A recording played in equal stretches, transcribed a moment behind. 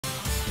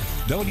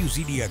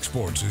WCDX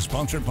Sports is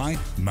sponsored by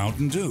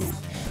Mountain Dew.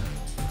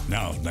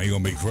 Now,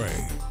 Naomi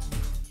Gray.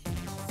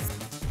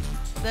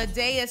 The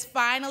day is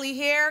finally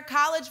here.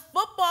 College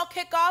football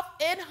kickoff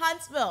in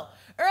Huntsville.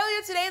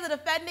 Earlier today, the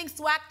defending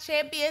SWAC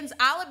champions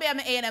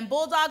Alabama A&M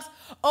Bulldogs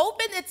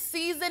opened its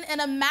season in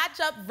a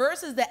matchup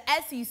versus the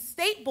SC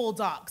State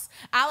Bulldogs.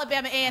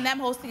 Alabama A&M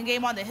hosting a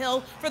game on the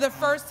Hill for the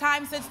first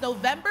time since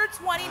November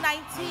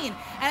 2019.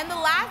 And in the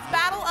last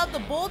battle of the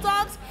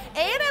Bulldogs,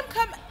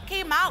 A&M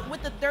came out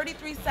with the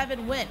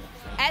 33-7 win.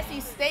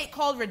 SC State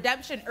called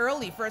redemption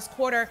early. First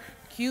quarter,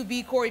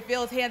 QB Corey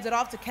Fields hands it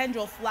off to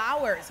Kendrell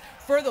Flowers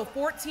for the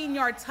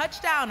 14-yard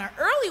touchdown, an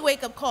early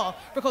wake-up call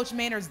for Coach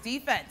Maynard's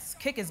defense.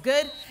 Kick is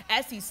good.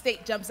 SC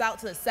State jumps out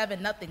to the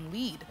 7-0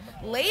 lead.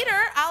 Later,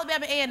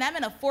 Alabama A&M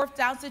in a fourth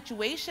down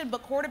situation,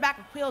 but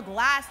quarterback Aqeel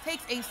Glass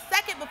takes a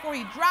second before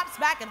he drops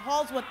back and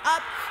hauls one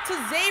up to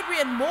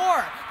Zabrian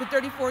Moore. The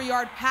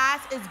 34-yard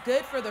pass is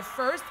good for the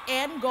first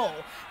and goal.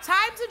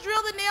 Time to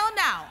drill the nail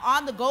now.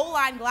 On the goal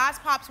line, Glass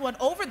pops one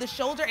over the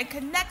shoulder and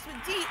connects with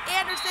D.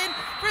 Anderson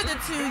for the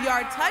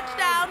 2-yard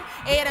touchdown.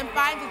 A&M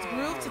finds its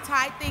groove to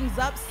tie things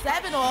up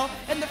 7-all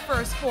in the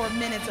first 4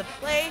 minutes of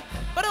play,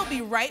 but it'll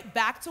be right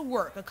back to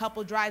work. A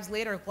couple drives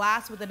later,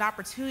 Glass with an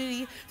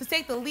opportunity to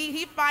take the lead.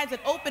 He finds an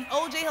open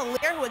O.J.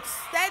 Hilaire who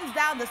extends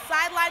down the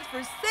sidelines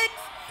for 6.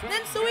 The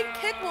ensuing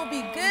kick will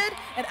be good,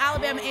 and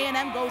Alabama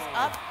A&M goes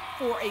up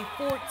for a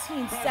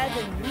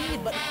 14-7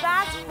 lead. But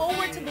fast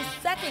forward to the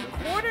second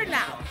quarter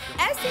now.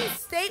 SC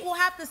State will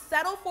have to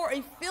settle for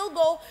a field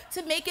goal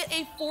to make it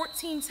a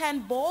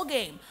 14-10 ball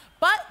game.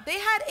 But they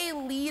had a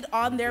lead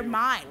on their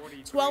mind.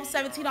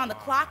 12-17 on the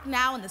clock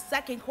now in the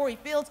second. Corey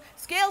Fields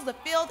scales the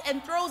field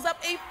and throws up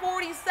a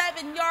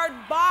 47-yard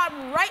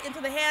bomb right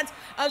into the hands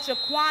of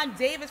Shaquan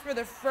Davis for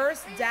the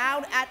first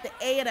down at the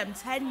A&M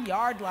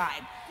 10-yard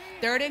line.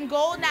 Third and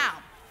goal now.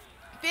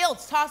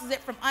 Fields tosses it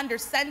from under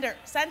center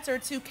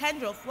to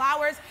Kendrell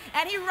Flowers,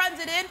 and he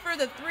runs it in for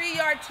the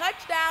 3-yard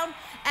touchdown.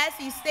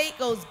 SC State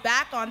goes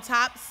back on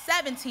top,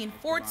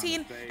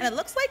 17-14, and it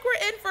looks like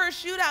we're in for a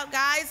shootout,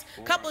 guys.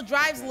 A couple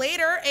drives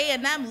later,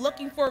 A&M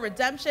looking for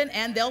redemption,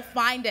 and they'll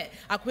find it.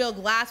 Aqeel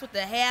Glass with the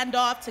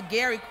handoff to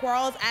Gary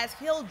Quarles as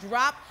he'll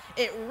drop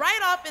it right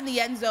off in the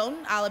end zone.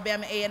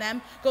 Alabama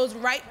A&M goes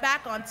right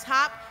back on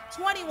top,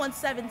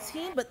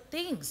 21-17, but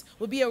things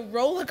would be a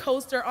roller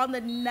coaster on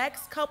the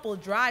next couple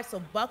drives,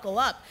 so buckle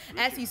up.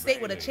 SC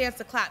State with a chance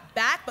to clap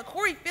back, but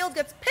Corey Fields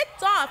gets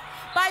picked off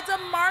by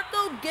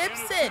DeMarco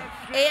Gibson.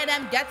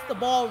 A&M gets the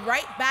ball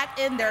right back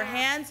in their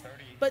hands,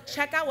 but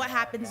check out what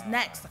happens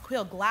next.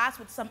 Aqeel Glass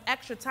with some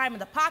extra time in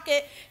the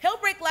pocket. He'll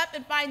break left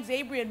and find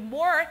Zabrian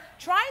Moore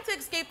trying to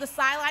escape the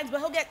sidelines, but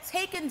he'll get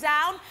taken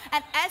down,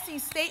 and SC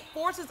State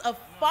forces a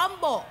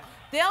fumble.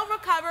 They'll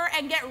recover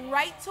and get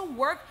right to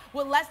work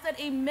with less than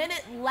a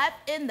minute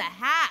left in the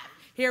half.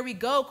 Here we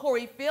go.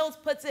 Corey Fields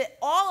puts it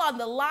all on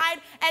the line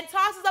and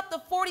tosses up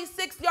the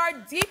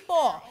 46-yard deep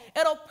ball.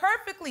 It'll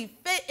perfectly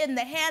fit in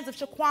the hands of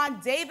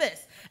Shaquan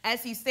Davis.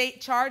 SC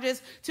State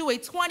charges to a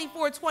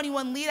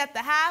 24-21 lead at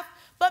the half.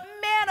 But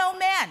man, oh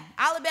man,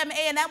 Alabama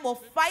A&M will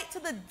fight to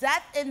the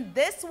death in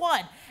this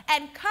one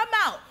and come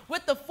out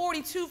with the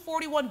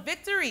 42-41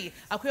 victory.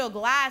 Aqeel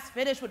Glass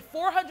finished with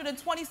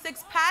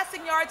 426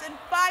 passing yards and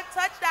 5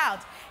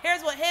 touchdowns.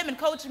 Here's what him and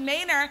Coach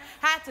Maynard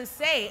had to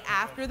say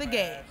after the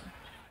game.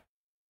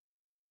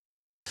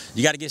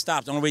 You got to get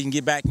stops. The only way you can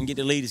get back and get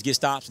the lead is get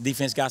stops. The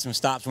defense got some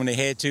stops when they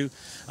had to.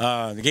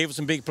 They gave us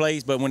some big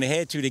plays, but when they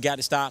had to, they got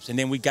the stops, and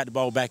then we got the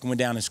ball back and went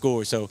down and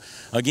scored. So,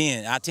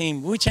 again, our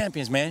team, we're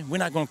champions, man. We're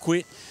not going to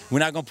quit. We're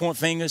not going to point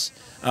fingers.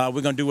 We're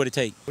going to do what it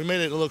takes. We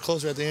made it a little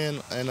closer at the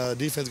end, and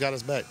defense got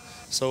us back.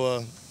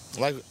 So,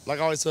 like I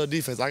always tell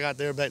defense, I got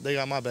their back, they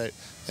got my back,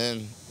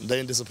 and they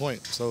didn't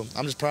disappoint. So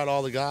I'm just proud of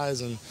all the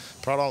guys and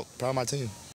proud of my team.